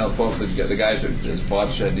see, folks, the guys, as Bob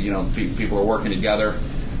said, people are working together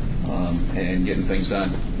and getting things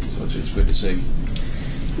done. So it's good to see.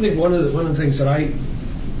 I think one of the things that I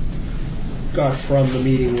got from the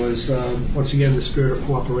meeting was, once again, the spirit of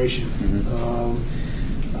cooperation.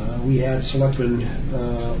 We had Selectman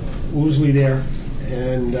Woosley there,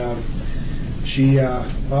 and she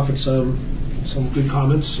offered some good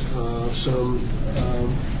comments, some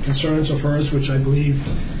concerns of hers, which I believe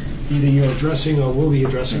either you're addressing or will be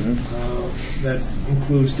addressing. That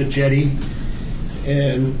includes the jetty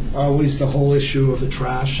and always the whole issue of the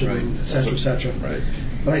trash, and et cetera, et cetera. Right.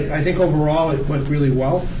 But I think overall it went really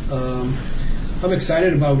well. I'm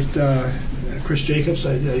excited about Chris Jacobs.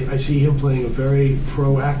 I see him playing a very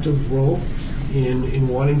proactive role in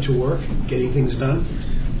wanting to work, getting things done.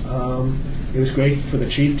 It was great for the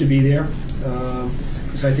chief to be there,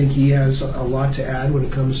 because I think he has a lot to add when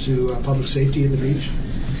it comes to public safety at the beach.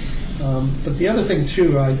 But the other thing,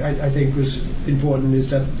 too, I think was important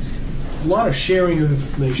is that a lot of sharing of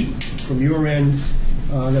information from your end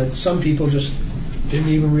that some people just didn't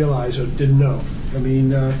even realize or didn't know. I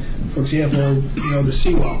mean, for example, the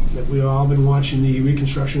seawall, that we've all been watching, the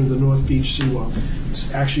reconstruction of the North Beach seawall.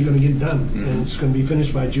 It's actually going to get done, and it's going to be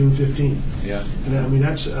finished by June 15th. Yeah. And I mean,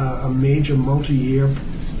 that's a major multi-year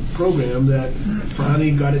program that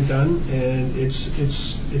finally got it done, and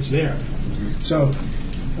it's there. So,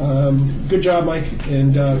 good job, Mike,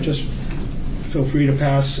 and just feel free to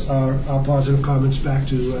pass our positive comments back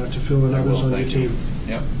to Phil and others on your team.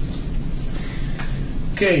 Yep.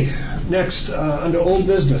 Okay, next, under old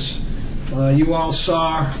business, you all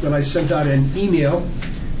saw that I sent out an email,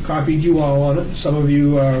 copied you all on it. Some of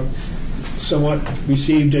you somewhat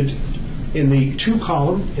received it in the to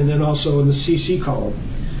column and then also in the CC column.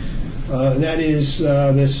 And that is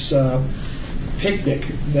this picnic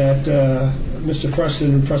that Mr.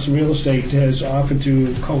 Preston and Preston Real Estate has offered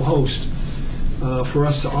to co-host for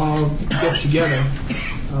us to all get together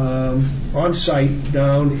on site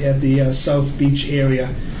down at the South Beach area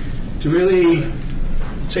to really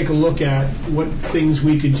take a look at what things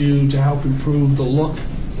we could do to help improve the look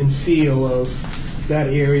and feel of that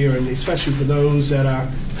area, and especially for those that are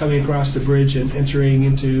coming across the bridge and entering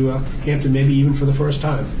into Hampton, maybe even for the first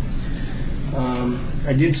time.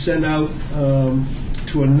 I did send out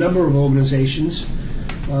to a number of organizations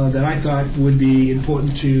that I thought would be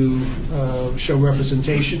important to show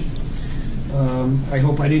representation. I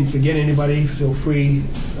hope I didn't forget anybody. Feel free,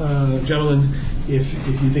 gentlemen, if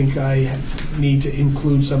you think I need to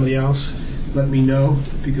include somebody else, let me know,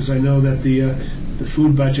 because I know that the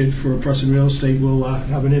food budget for Preston Real Estate will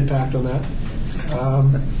have an impact on that.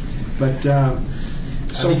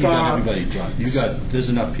 So far, everybody, John. There's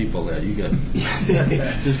enough people there.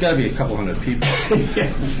 There's got to be a couple hundred people.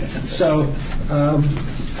 So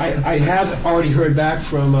I have already heard back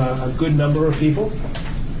from a good number of people,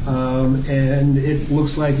 and it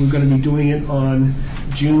looks like we're going to be doing it on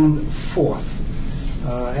June 4th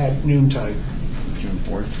at noontime. June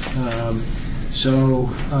 4th.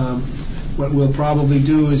 What we'll probably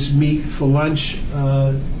do is meet for lunch.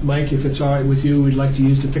 Mike, if it's all right with you, we'd like to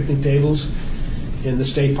use the picnic tables in the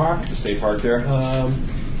state park. The state park there?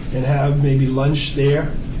 And have maybe lunch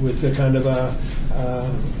there with a kind of a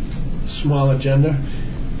small agenda.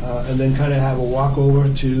 and then kind of have a walk over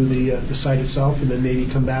to the site itself, and then maybe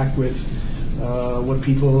come back with what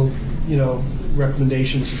people,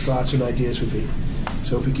 recommendations, and thoughts, and ideas would be.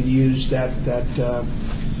 So if we could use that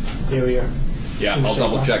area. Yeah, I'll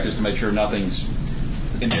double check just to make sure nothing's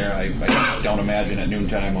in there. I don't imagine at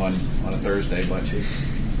noontime on a Thursday, but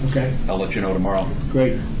Okay, I'll let you know tomorrow.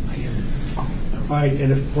 great. All right,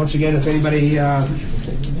 and once again, if anybody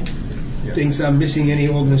thinks I'm missing any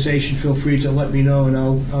organization, feel free to let me know, and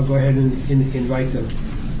I'll go ahead and invite them.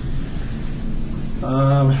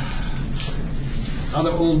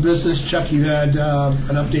 Other old business, Chuck, you had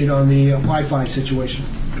an update on the Wi-Fi situation.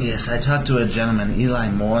 Yes, I talked to a gentleman, Eli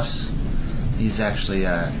Morse. He's actually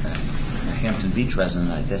a Hampton Beach resident,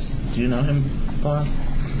 I guess. Do you know him, Bob?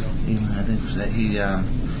 I think that he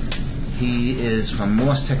is from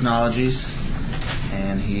Morse Technologies,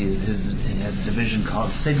 and he has a division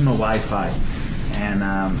called Sigma Wi-Fi. And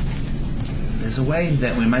there's a way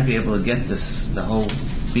that we might be able to get the whole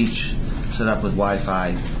beach set up with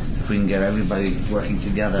Wi-Fi if we can get everybody working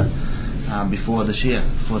together before this year,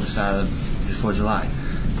 before July.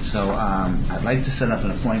 So I'd like to set up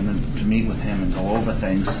an appointment to meet with him and go over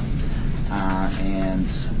things. And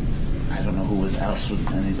I don't know who else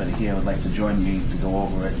anybody here would like to join me to go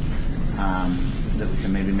over it. That we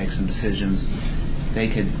can maybe make some decisions. They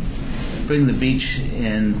could bring the beach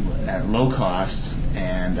in at low cost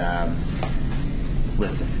and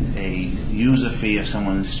with a user fee if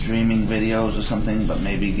someone's streaming videos or something, but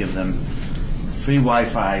maybe give them free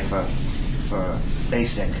Wi-Fi for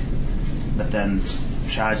basic, but then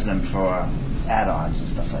charge them for add-ons and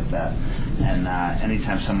stuff like that. And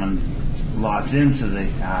anytime someone logs into the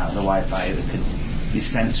Wi-Fi, it could be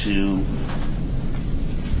sent to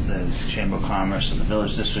the Chamber of Commerce or the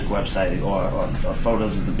Village District website or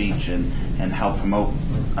photos of the beach and help promote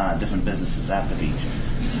different businesses at the beach.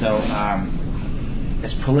 So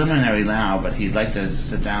it's preliminary now, but he'd like to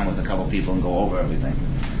sit down with a couple people and go over everything.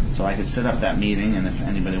 So I could set up that meeting, and if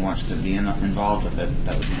anybody wants to be involved with it,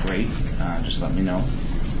 that would be great. Just let me know. I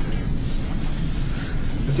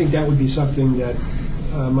think that would be something that,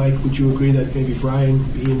 Mike, would you agree that maybe Brian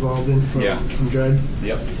be involved in from Dred?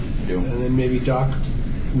 Yep, I do. And then maybe Doc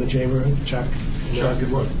from the Chamber, Chuck? Chuck,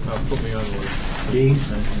 good one. Put me on board. Dean?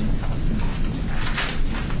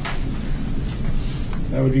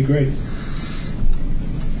 That would be great.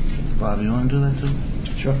 Bob, you want to do that too?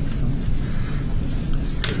 Sure.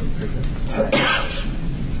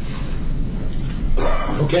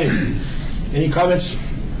 Okay. Any comments,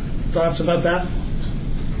 thoughts about that?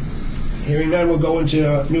 Hearing none, we'll go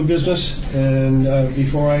into new business. And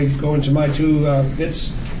before I go into my two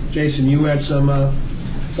bits, Jason, you had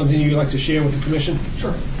something you'd like to share with the commission?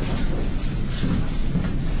 Sure.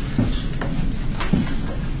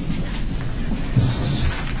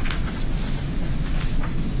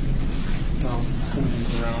 Send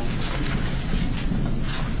these around.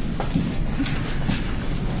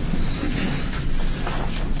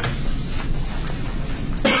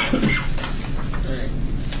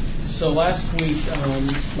 So last week,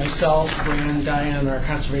 myself, Brandon, Diane, our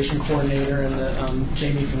conservation coordinator, and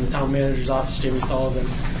Jamie from the town manager's office, Jamie Sullivan,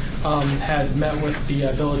 had met with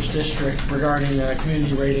the village district regarding a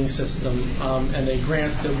community rating system and a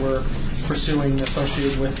grant that we're pursuing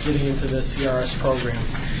associated with getting into the CRS program.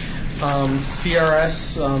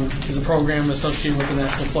 CRS is a program associated with the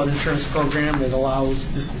National Flood Insurance Program. It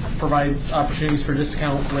provides opportunities for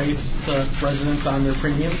discount rates to residents on their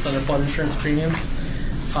premiums, on their flood insurance premiums.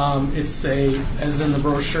 It's as in the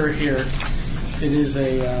brochure here, it is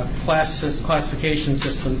a classification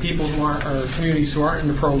system. People who aren't, or communities who aren't in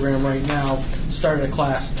the program right now, start at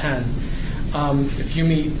Class 10. If you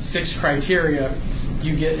meet 6 criteria,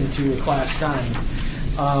 you get into a Class 9,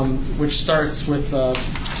 which starts with per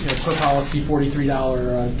policy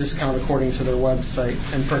 $43 discount according to their website,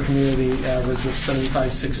 and per community average of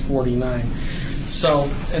 $75,649. So,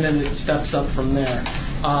 and then it steps up from there.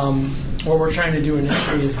 What we're trying to do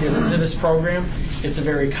initially is get into this program. It's a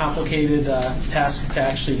very complicated task to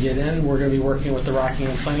actually get in. We're going to be working with the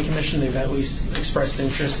Rockingham Planning Commission. They've at least expressed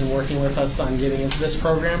interest in working with us on getting into this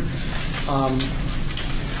program.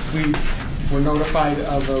 We were notified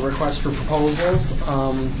of a request for proposals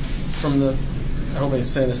from the, I hope I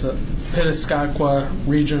say this, Pataskakwa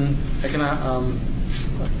Region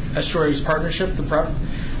Estuaries Partnership, the PREP.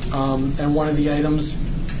 And one of the items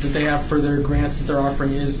that they have for their grants that they're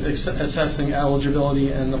offering is assessing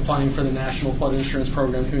eligibility and applying for the National Flood Insurance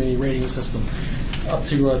Program Community Rating System, up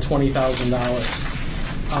to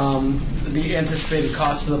 $20,000. The anticipated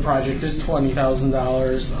cost of the project is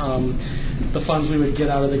 $20,000. The funds we would get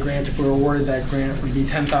out of the grant, if we were awarded that grant, would be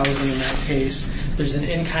 $10,000 in that case. there's an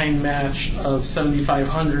in-kind match of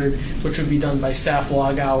 $7,500, which would be done by staff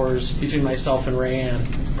log hours between myself and Rayanne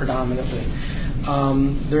predominantly.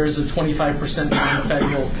 There is a 25%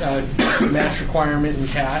 non-federal match requirement in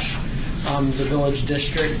cash. The village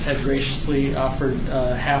district had graciously offered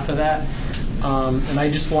half of that. And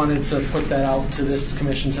I just wanted to put that out to this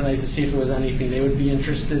commission tonight to see if there was anything they would be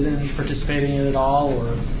interested in participating in at all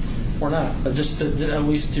or not. But just to at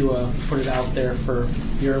least to put it out there for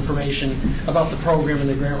your information about the program and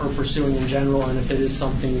the grant we're pursuing in general, and if it is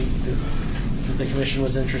something that the commission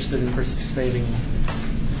was interested in participating in.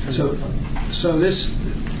 So this,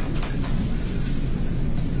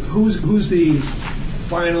 who's the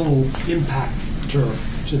final impactor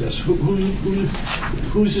to this?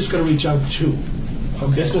 Who's this going to reach out to? A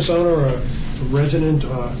business owner or a resident?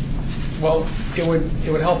 Well, it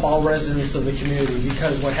would help all residents of the community,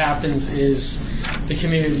 because what happens is the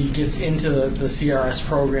community gets into the CRS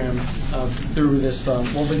program through this. Well,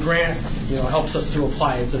 the grant helps us to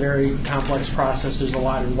apply. It's a very complex process. There's a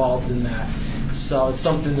lot involved in that. So it's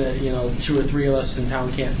something that 2 or 3 of us in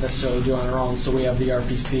town can't necessarily do on our own. So we have the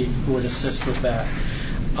RPC who would assist with that.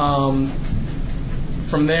 From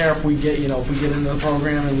there, if we get into the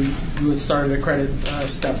program and we would start at credit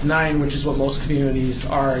step 9, which is what most communities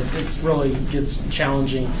are. It's really gets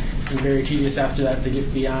challenging and very tedious after that to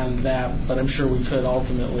get beyond that. But I'm sure we could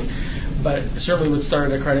ultimately. But certainly would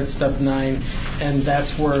start at credit step 9, and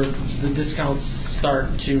that's where the discounts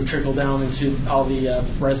start to trickle down into all the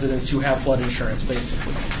residents who have flood insurance,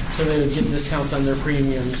 basically. So they would get discounts on their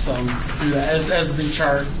premiums through that, as the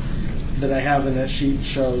chart that I have in that sheet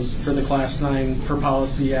shows for the Class 9 per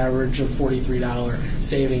policy average of $43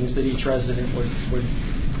 savings that each resident would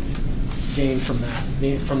gain from that,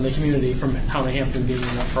 from the community, from Town of Hampton being in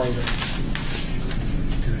that program.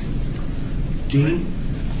 Dean?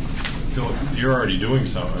 You're already doing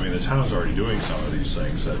some. I mean, the town's already doing some of these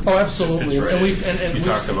things. Oh, absolutely. And we've you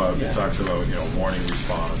talked about warning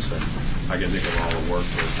response, and I can think of all the work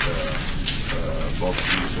that both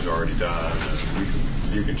chiefs have already done. And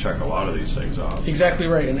you can check a lot of these things off. Exactly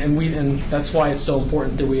right, and that's why it's so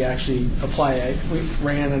important that we actually apply.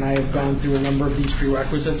 Rand and I have gone through a number of these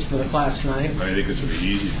prerequisites for the Class 9. I think this would be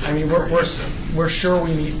easy. I mean, we're sure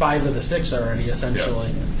we meet 5 of the 6 already,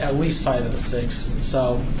 essentially. Yeah. At least 5 of the 6.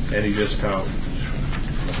 So any discount,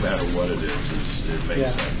 no matter what it is, it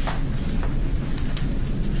makes sense.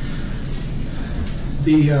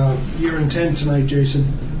 Your intent tonight, Jason,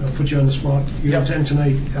 I'll put you on the spot. Your intent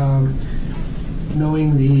tonight,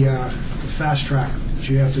 knowing the fast track that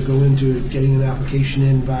you have to go into getting an application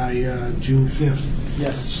in by June 5th.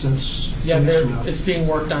 Yes. That's it's being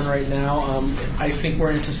worked on right now. I think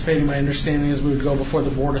we're anticipating, my understanding is we would go before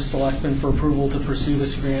the Board of Selectmen for approval to pursue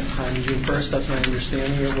this grant on June 1st. That's my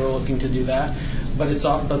understanding, and we're looking to do that. But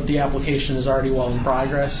the application is already well in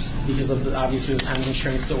progress because of obviously the time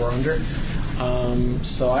constraints that we're under.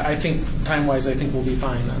 So I think, time-wise, I think we'll be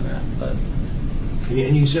fine on that. But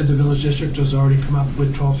and you said the village district has already come up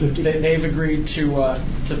with $1,250? They've agreed to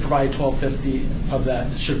provide $1,250 of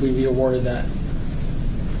that, should we be awarded that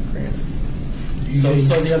grant. So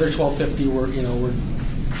the other $1,250 were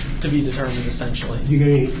to be determined, essentially.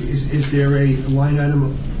 Is there a line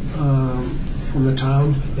item from the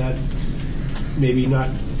town that maybe not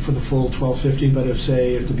for the full $1,250, but if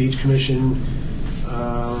the beach commission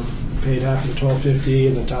paid half of the $1,250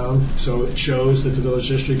 in the town, so it shows that the village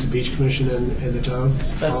district, the beach commission, and the town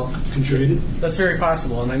all contributed? That's very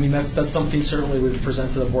possible, and I mean that's something certainly we would present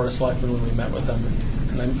to the Board of Selectmen when we met with them,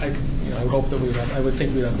 and I would hope that I would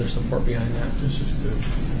think we'd have their support behind that. This is good.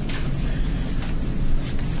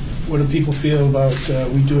 What do people feel about?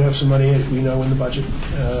 We do have some money, as we know, in the budget.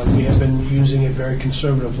 We have been using it very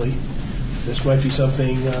conservatively. This might be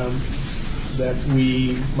something that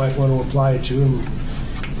we might want to apply it to. And,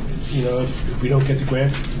 if we don't get the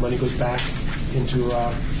grant, the money goes back into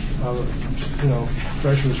our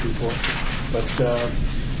treasurer's report. But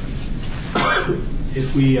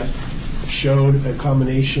if we showed a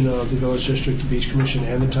combination of the village district, the beach commission,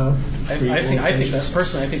 and the town, I think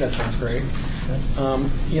that sounds great. Okay.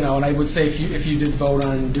 And I would say if you did vote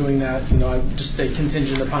on doing that, I would just say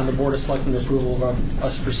contingent upon the Board of Selectmen approval of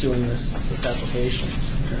us pursuing this application.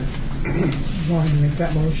 Okay. You want to make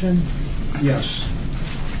that motion? Yes.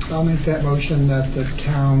 I'll make that motion that the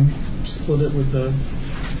town split it with the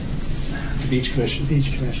beach commission.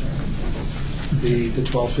 Beach commission. The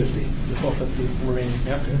 $1,250. The $1,250 remaining.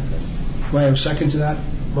 Yep. Okay. Do I have a second to that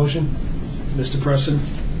motion? Mr. Preston,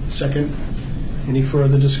 second. Any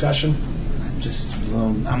further discussion?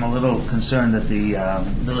 I'm a little concerned that the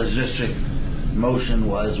village district motion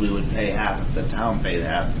was we would pay half if the town paid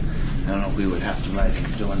half. I don't know if we would have to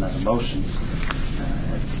do another motion.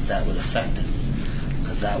 that would affect it.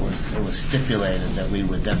 Because it was stipulated that we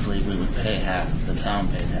would pay half if the town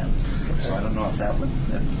paid half. So I don't know if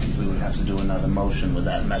if we would have to do another motion. Would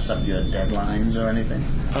that mess up your deadlines or anything?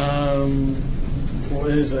 Well,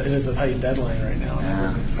 it is a tight deadline right now.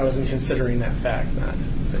 Yeah. I wasn't considering that fact.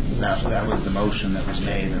 That was the motion that was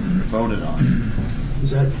made and voted on.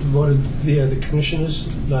 Was that voted via the commissioners?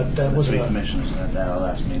 That The wasn't three commissioners at our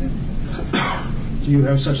last meeting. Do you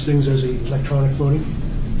have such things as electronic voting?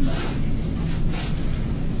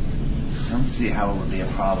 I don't see how it would be a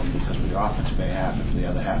problem because we offered to pay half if the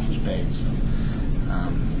other half was paid. So,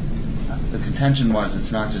 the contention was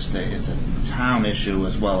it's not just it's a town issue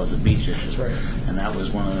as well as a beach issue. That's right. And that was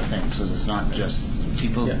one of the things. So it's not just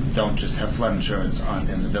people don't just have flood insurance in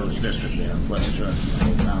the village district. They have flood insurance in the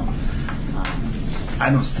whole town. I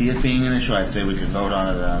don't see it being an issue. I'd say we could vote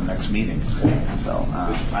on it at our next meeting. So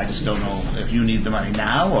I just don't know if you need the money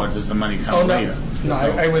now or does the money come later. No,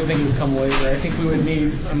 I would think it would come later. I think we would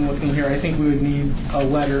need. I'm looking here. I think we would need a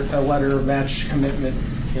letter of match commitment.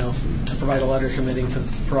 To provide a letter committing to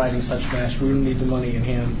providing such match. We wouldn't need the money in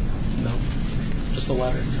hand. No, just a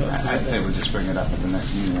letter. I'd say we just bring it up at the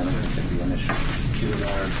next meeting. I don't think it'd be an issue.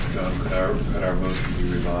 John, could our motion be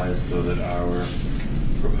revised so that our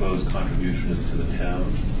proposed contribution is to the town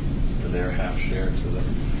and their half share to the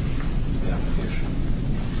application?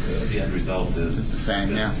 The end result is it's the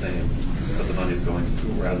same, the same, but the money's going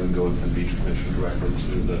through rather than going from the beach commission directly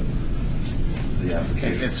to the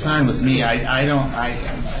application. It's fine with me.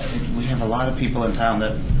 We have a lot of people in town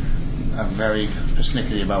that are very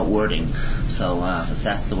persnickety about wording. So if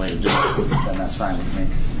that's the way to do it, then that's fine with me.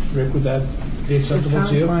 Rick, would that be acceptable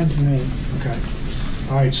to you? It sounds fine to me. Okay.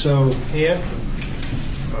 All right, so, Ann?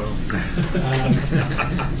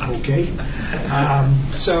 Okay.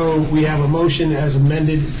 So we have a motion as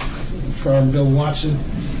amended from Bill Watson.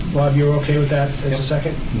 Bob, you're okay with that as a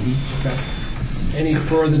second? Mm-hmm. Okay. Any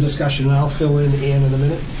further discussion? I'll fill in Ann in a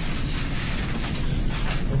minute.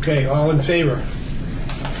 Okay, all in favor?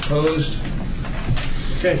 Opposed?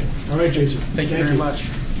 Okay. All right, Jason. Thank you very much.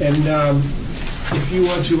 And if you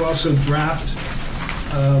want to also draft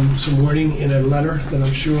some wording in a letter, then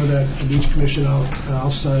I'm sure that the Beach Commission,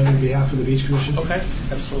 I'll sign on behalf of the Beach Commission. Okay,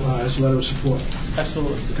 absolutely. As a letter of support.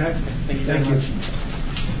 Absolutely. Okay? Thank you very much.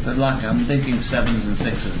 Good luck. I'm thinking 7s and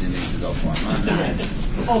 6s you need to go for. Not 9s.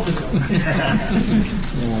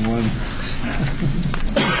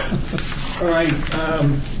 All right,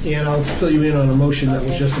 and I'll fill you in on a motion that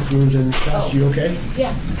was just approved and passed. You okay?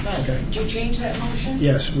 Yeah, fine. Okay. Did you change that motion?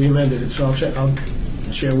 Yes, we amended it, so I'll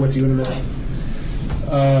share with you in a minute.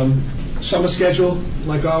 Summer schedule,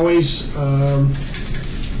 like always,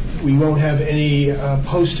 we won't have any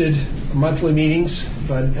posted monthly meetings,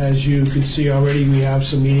 but as you can see already, we have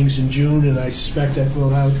some meetings in June, and I suspect that we'll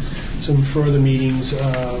have some further meetings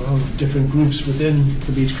of different groups within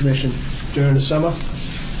the Beach Commission during the summer.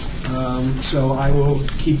 So I will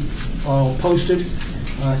keep all posted.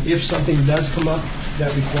 If something does come up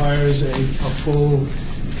that requires a full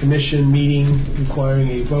commission meeting requiring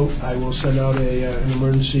a vote, I will send out an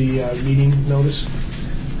emergency meeting notice.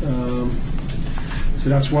 So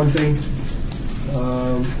that's one thing.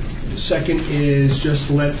 Second is just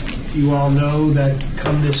to let you all know that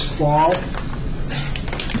come this fall,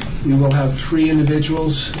 we will have 3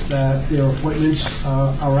 individuals that their appointments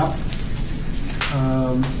are up.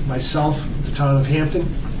 Myself, the town of Hampton,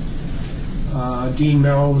 Dean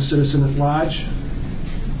Merrill, the citizen at large,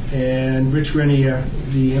 and Rich Renier,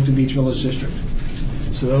 the Hampton Beach Village District.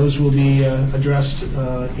 So those will be addressed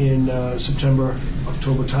in September,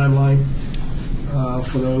 October timeline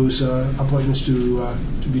for those appointments to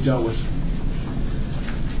be dealt with.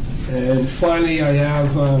 And finally, I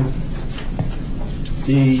have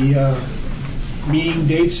the meeting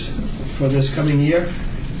dates for this coming year,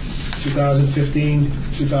 2015,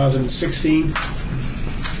 2016.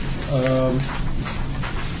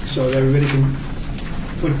 So that everybody can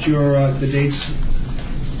put the dates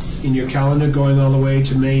in your calendar going all the way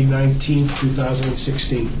to May 19th,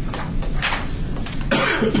 2016.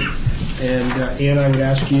 And I would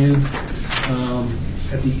ask you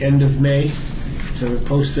at the end of May to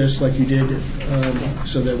post this like you did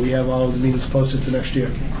so that we have all of the meetings posted for next year.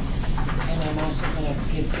 And I'm also going to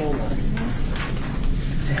give Bill one.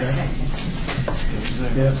 Okay.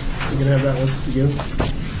 Yeah, we can have that one to you.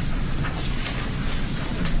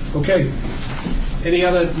 Okay. Any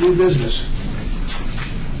other new business?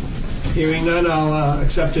 Hearing none, I'll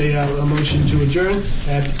accept a motion to adjourn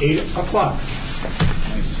at 8 o'clock.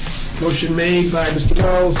 Motion made by Mr.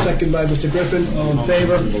 Merrill, second by Mr. Griffin. All in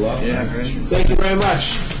favor? Yeah, great. Thank you very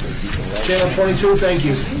much. Channel 22, thank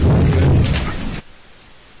you.